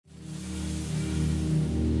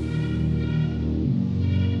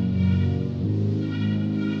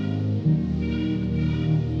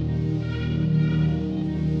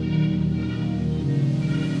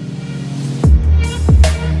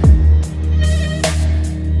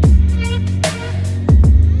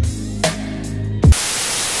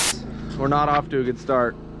not off to a good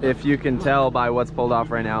start, if you can tell by what's pulled off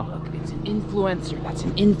right now. Look, it's an influencer. That's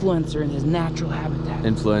an influencer in his natural habitat.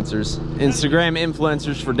 Influencers. Instagram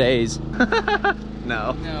influencers for days.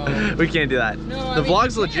 No. No. We can't do that. No, the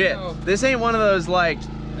vlog's legit. This ain't one of those like...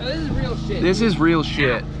 No, this is real shit. This is real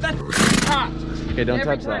shit. That's hot. Okay, don't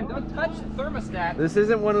touch that. Don't touch the thermostat. This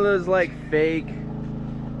isn't one of those like fake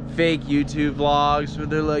YouTube vlogs where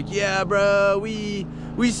they're like, yeah, bro, we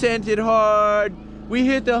sent it hard. We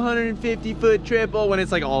hit the 150-foot triple, when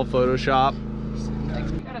it's like all Photoshop.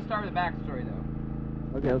 We gotta start with the backstory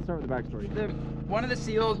though. Okay, let's start with the backstory. One of the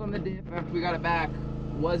seals on the diff after we got it back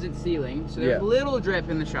wasn't sealing, so there's a little drip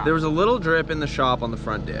in the shop. There was a little drip in the shop on the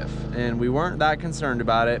front diff, and we weren't that concerned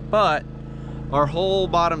about it, but our whole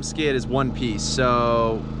bottom skid is one piece,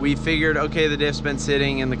 so we figured, okay, the diff's been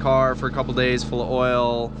sitting in the car for a couple days full of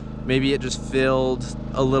oil. Maybe it just filled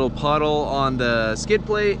a little puddle on the skid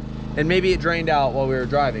plate, and maybe it drained out while we were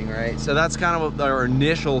driving, right? So that's kind of our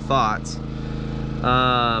initial thoughts.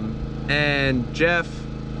 And Jeff,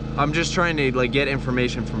 I'm just trying to like get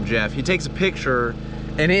information from Jeff. He takes a picture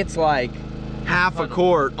and it's like half a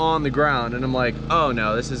quart on the ground, and I'm like, oh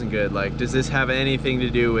no, this isn't good. Like, does this have anything to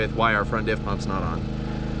do with why our front diff pump's not on?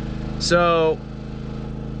 So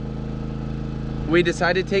we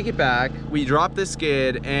decided to take it back. We dropped the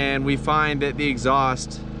skid and we find that the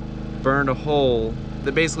exhaust burned a hole.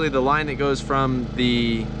 Basically the line that goes from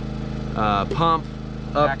the pump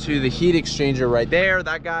up to the heat exchanger right there,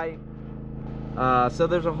 that guy. So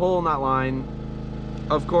there's a hole in that line.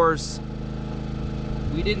 Of course,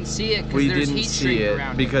 we didn't see it because there's heat shrink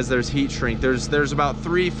around it. Because there's heat shrink. There's about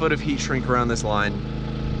 3 foot of heat shrink around this line.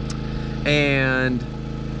 And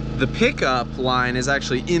the pickup line is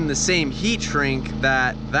actually in the same heat shrink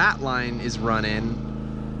that line is running.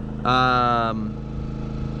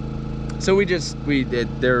 So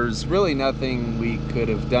there's really nothing we could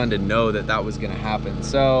have done to know that that was gonna happen.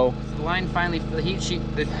 So the line finally, the heat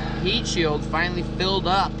shield finally filled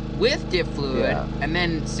up with diff fluid, and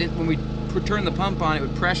then when we turned the pump on, it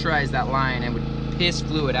would pressurize that line and would piss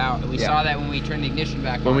fluid out. And we saw that when we turned the ignition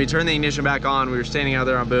back on. When we turned the ignition back on, we were standing out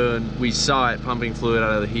there on Boone, we saw it pumping fluid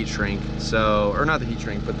out of the heat shrink. So, or not the heat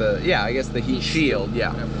shrink, but I guess the heat shield,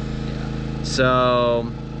 So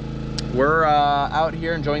we're out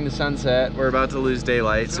here enjoying the sunset. We're about to lose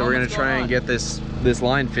daylight, so we're gonna try and get this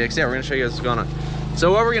line fixed. Yeah, we're gonna show you what's going on.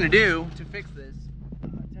 So what we're gonna do to fix this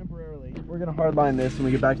temporarily, we're gonna hardline this when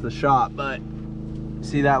we get back to the shop, but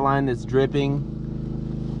see that line that's dripping?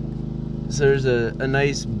 So there's a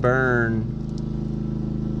nice burn.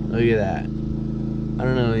 Look at that. I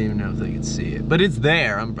don't even know if they can see it, but it's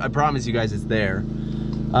there. I promise you guys it's there.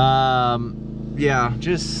 Yeah,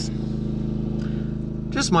 just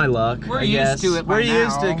my luck. We're used to it by now. We're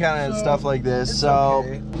used to kind of stuff like this, so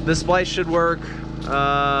okay. The splice should work.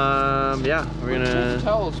 Yeah, we're gonna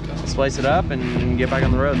splice it up and get back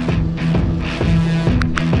on the road.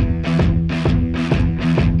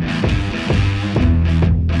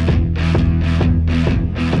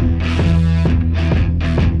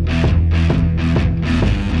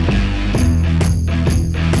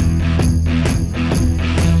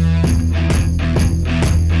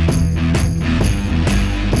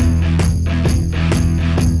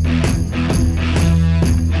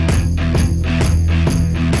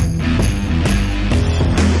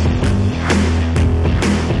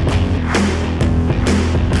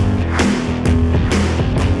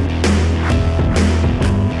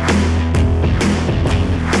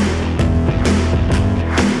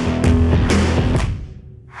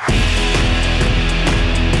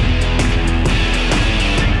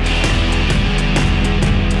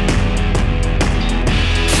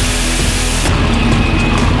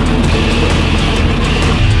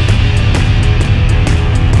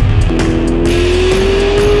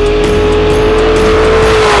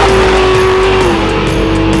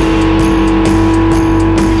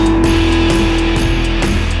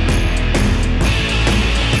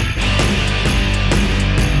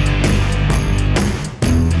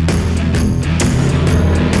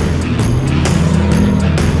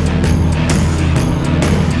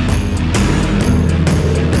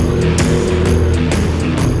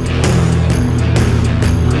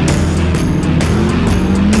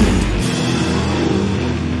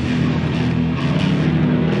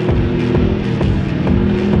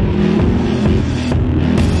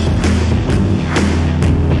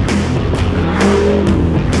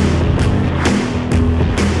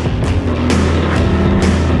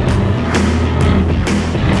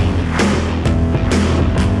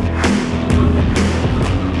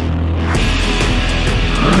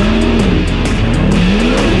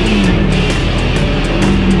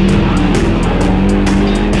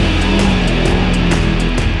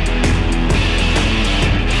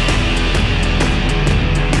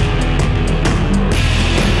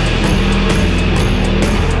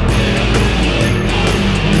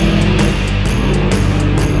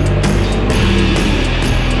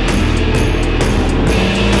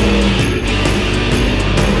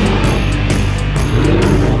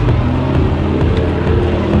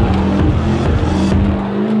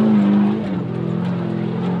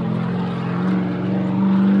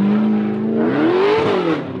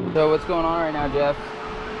 Jeff?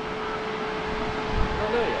 I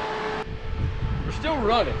don't know yet. We're still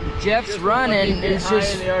running. Jeff's running. It's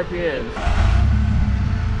just in the RPM.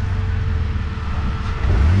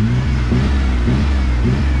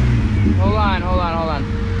 hold on.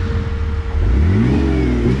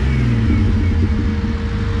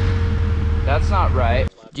 That's not right.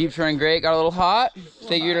 Jeep's running great. Got a little hot.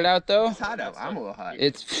 Figured it out though. It's hot out. I'm a little hot.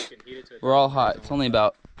 We're all hot. It's only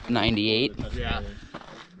about 98. Yeah.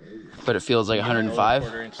 But it feels like 105.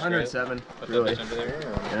 107. Really?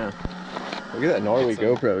 Yeah. Look at that Norway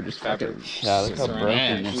GoPro, just fucking. Yeah, look how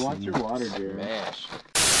broken this Watch is. your water, dear.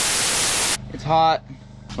 It's hot.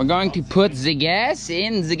 We're going to put the gas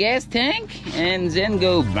in the gas tank and then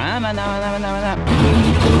go.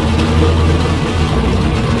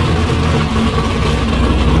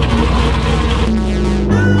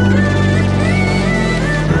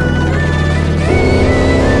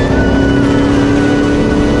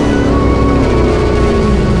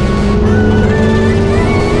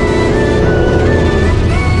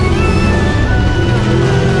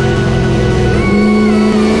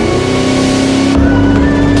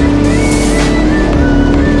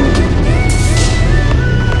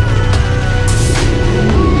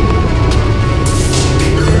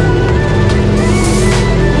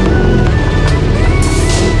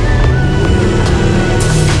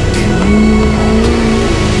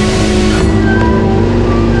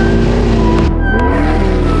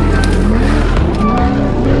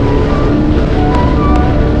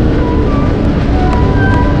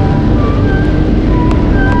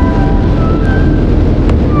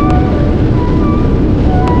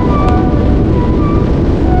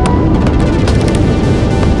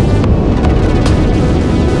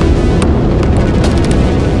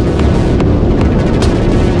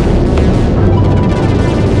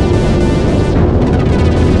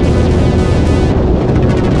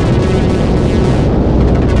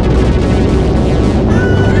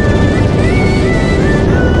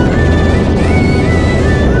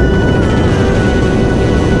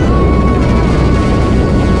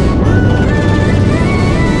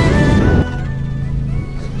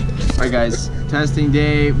 Guys, testing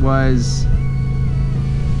day was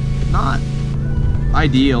not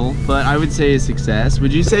ideal, but I would say a success.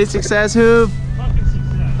 Would you say success, Hoove? Fucking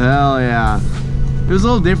success. Hell yeah. It was a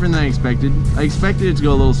little different than I expected. I expected it to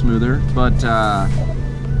go a little smoother, but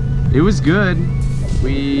it was good.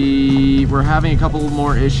 We were having a couple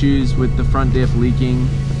more issues with the front diff leaking.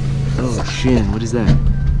 Oh, shin, what is that?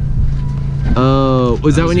 Oh,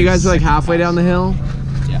 was that when you guys were like halfway down the hill?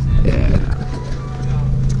 Yeah. Yeah.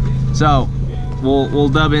 So we'll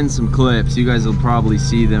dub in some clips. You guys will probably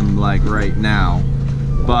see them like right now.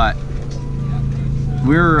 But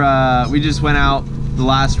we just went out the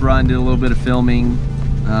last run, did a little bit of filming.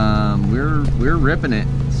 We're ripping it.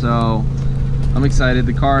 So I'm excited.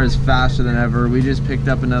 The car is faster than ever. We just picked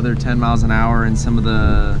up another 10 miles an hour in some of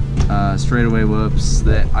the straightaway whoops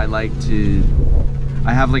that I like to.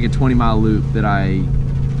 I have like a 20-mile loop that I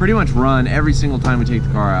pretty much run every single time we take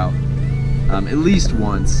the car out. At least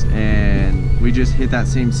once, and we just hit that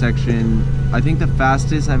same section. I think the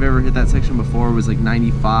fastest I've ever hit that section before was like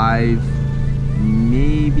 95,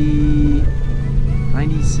 maybe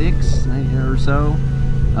 96 or so,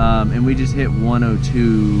 and we just hit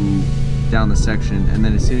 102 down the section, and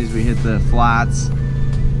then as soon as we hit the flats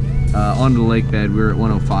onto the lake bed, we were at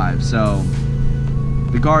 105. So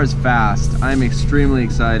the car is fast. I'm extremely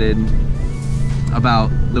excited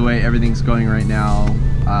about the way everything's going right now.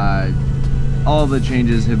 All the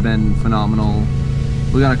changes have been phenomenal.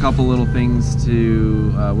 We got a couple little things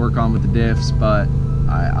to work on with the diffs, but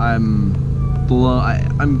I'm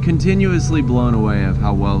continuously blown away of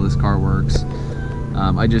how well this car works.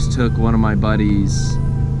 I just took one of my buddies,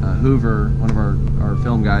 Hoover, one of our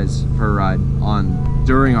film guys, for a ride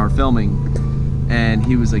during our filming, and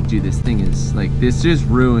he was like, dude, this thing is like, this just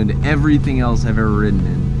ruined everything else I've ever ridden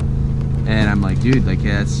in. And I'm like, dude, like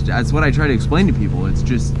that's what I try to explain to people. It's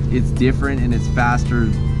just, it's different and it's faster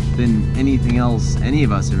than anything else any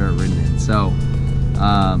of us have ever ridden in. So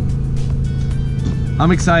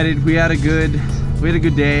I'm excited. We had a good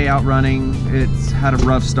day out running. It's had a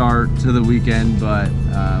rough start to the weekend, but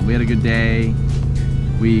we had a good day.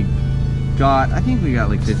 I think we got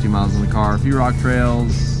like 50 miles in the car, a few rock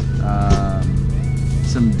trails,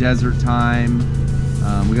 some desert time.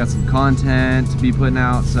 We got some content to be putting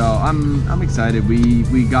out, so I'm excited.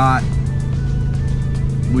 We got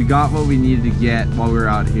what we needed to get while we were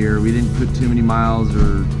out here. We didn't put too many miles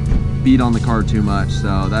or beat on the car too much,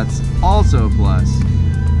 so that's also a plus.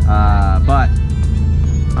 But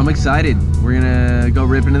I'm excited. We're gonna go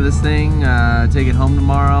rip into this thing, take it home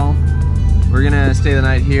tomorrow. We're gonna stay the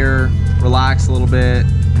night here, relax a little bit,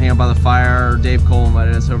 hang out by the fire. Dave Cole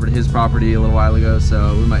invited us over to his property a little while ago,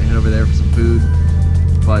 so we might head over there for some food.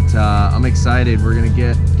 But I'm excited. We're gonna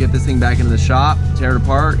get this thing back into the shop, tear it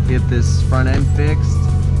apart, get this front end fixed,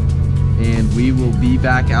 and we will be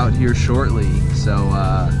back out here shortly. So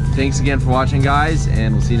thanks again for watching, guys,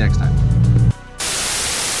 and we'll see you next time.